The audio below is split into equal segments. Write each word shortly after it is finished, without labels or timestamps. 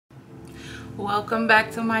Welcome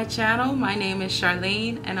back to my channel. My name is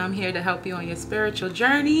Charlene and I'm here to help you on your spiritual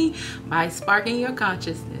journey by sparking your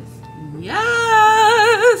consciousness.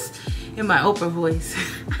 Yes! In my Oprah voice.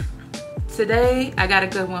 Today, I got a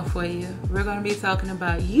good one for you. We're going to be talking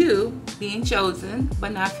about you being chosen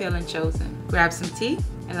but not feeling chosen. Grab some tea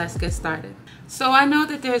and let's get started. So I know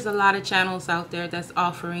that there's a lot of channels out there that's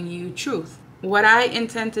offering you truth. What I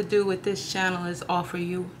intend to do with this channel is offer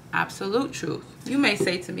you absolute truth. You may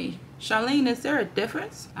say to me, Charlene, is there a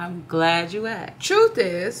difference? I'm glad you asked. Truth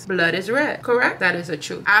is, blood is red. Correct? That is a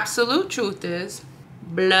truth. Absolute truth is,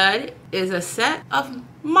 blood is a set of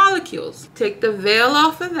molecules. Take the veil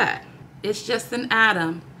off of that. It's just an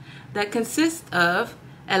atom that consists of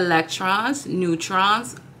electrons,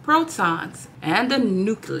 neutrons, protons, and a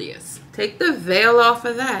nucleus. Take the veil off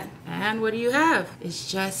of that, and what do you have?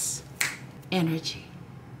 It's just energy.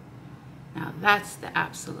 Now that's the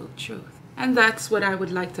absolute truth. And that's what I would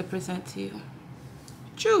like to present to you.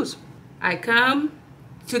 Choose. I come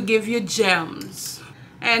to give you gems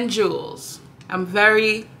and jewels. I'm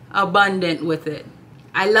very abundant with it.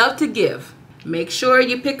 I love to give. Make sure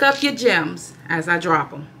you pick up your gems as I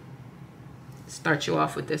drop them. Start you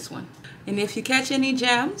off with this one. And if you catch any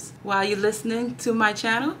gems while you're listening to my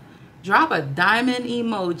channel, drop a diamond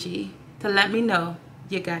emoji to let me know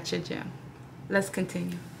you got your gem. Let's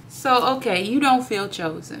continue. So, okay, you don't feel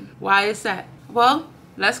chosen. Why is that? Well,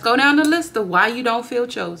 let's go down the list of why you don't feel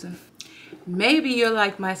chosen. Maybe you're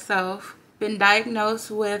like myself, been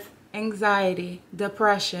diagnosed with anxiety,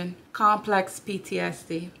 depression, complex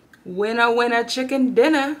PTSD. Winner, winner, chicken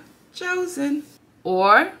dinner, chosen.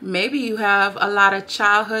 Or maybe you have a lot of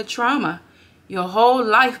childhood trauma. Your whole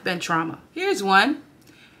life been trauma. Here's one.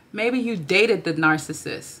 Maybe you dated the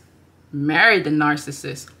narcissist, married the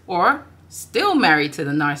narcissist, or still married to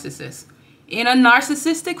the narcissist, in a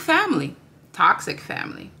narcissistic family, toxic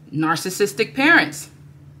family, narcissistic parents.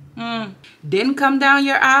 Didn't come down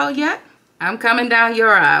your aisle yet? I'm coming down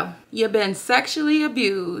your aisle. You've been sexually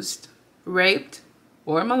abused, raped,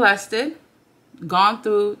 or molested, gone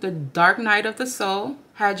through the dark night of the soul,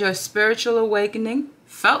 had your spiritual awakening,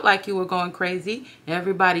 felt like you were going crazy,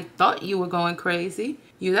 everybody thought you were going crazy,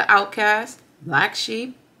 you're the outcast, black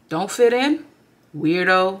sheep, don't fit in,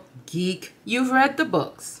 weirdo, geek. You've read the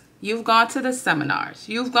books. You've gone to the seminars.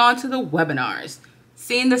 You've gone to the webinars.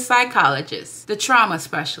 Seen the psychologist, the trauma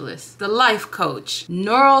specialist, the life coach,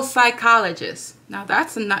 neuropsychologist. Now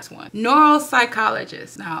that's a nice one.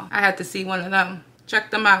 Neuropsychologist. Now I had to see one of them.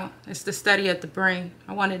 Check them out. It's the study of the brain.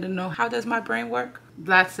 I wanted to know, how does my brain work?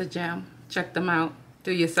 That's a gem. Check them out.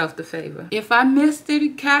 Do yourself the favor. If I missed any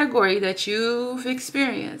category that you've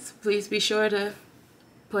experienced, please be sure to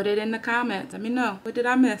put it in the comments. Let me know. What did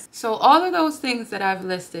I miss? So all of those things that I've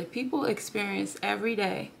listed, people experience every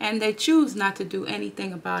day and they choose not to do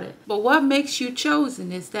anything about it. But what makes you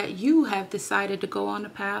chosen is that you have decided to go on the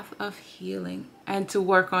path of healing and to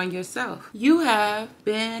work on yourself. You have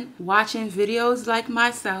been watching videos like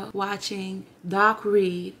myself, watching Doc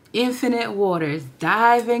Reed, Infinite Waters,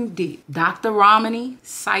 Diving Deep, Dr. Romani,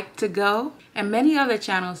 Psych to Go, and many other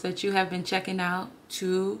channels that you have been checking out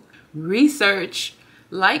to research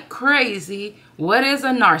like crazy, what is a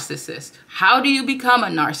narcissist? How do you become a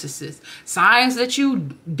narcissist? Signs that you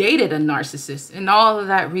dated a narcissist, and all of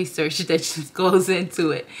that research that just goes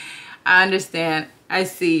into it. I understand. I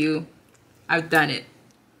see you. I've done it.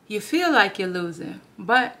 You feel like you're losing,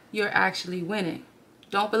 but you're actually winning.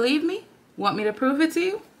 Don't believe me? Want me to prove it to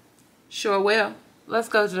you? Sure will. Let's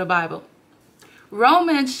go to the Bible.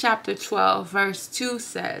 Romans chapter 12 verse 2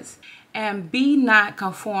 says, "And be not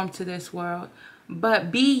conformed to this world,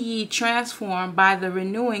 but be ye transformed by the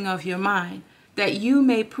renewing of your mind, that you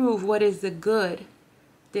may prove what is the good,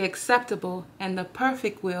 the acceptable, and the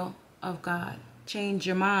perfect will of God." Change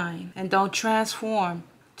your mind and don't transform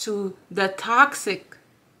to the toxic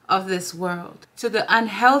of this world, to the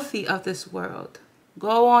unhealthy of this world.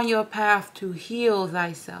 Go on your path to heal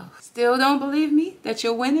thyself. Still don't believe me that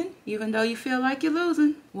you're winning, even though you feel like you're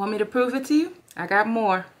losing? Want me to prove it to you? I got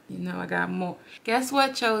more. You know I got more. Guess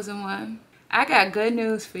what, chosen one? I got good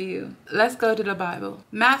news for you. Let's go to the Bible.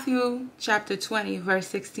 Matthew chapter 20 verse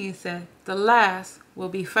 16 said, "The last will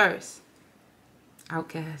be first."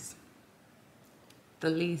 Outcast. The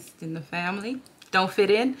least in the family. Don't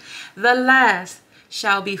fit in. The last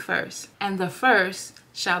shall be first, and the first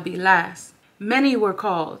shall be last. Many were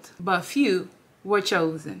called, but few were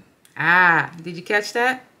chosen. Did you catch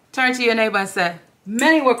that? Turn to your neighbor and say,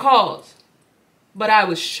 many were called, but I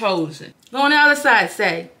was chosen. Go on the other side,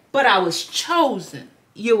 say, but I was chosen.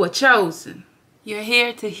 You were chosen. You're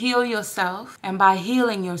here to heal yourself, and by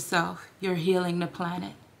healing yourself, you're healing the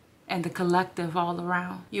planet. and the collective all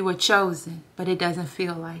around. You were chosen, but it doesn't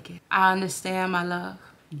feel like it. I understand, my love.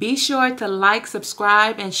 Be sure to like,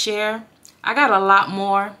 subscribe, and share. I got a lot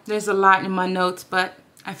more. There's a lot in my notes, but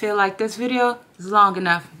I feel like this video is long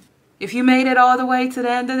enough. If you made it all the way to the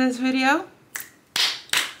end of this video,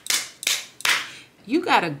 you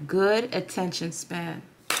got a good attention span.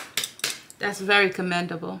 That's very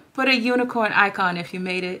commendable. Put a unicorn icon if you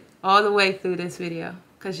made it all the way through this video,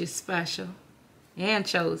 because you're special and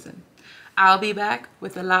chosen. I'll be back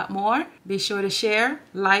with a lot more. Be sure to share,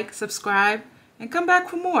 like, subscribe, and come back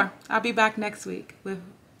for more. I'll be back next week with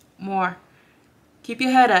more. Keep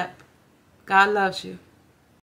your head up. God loves you.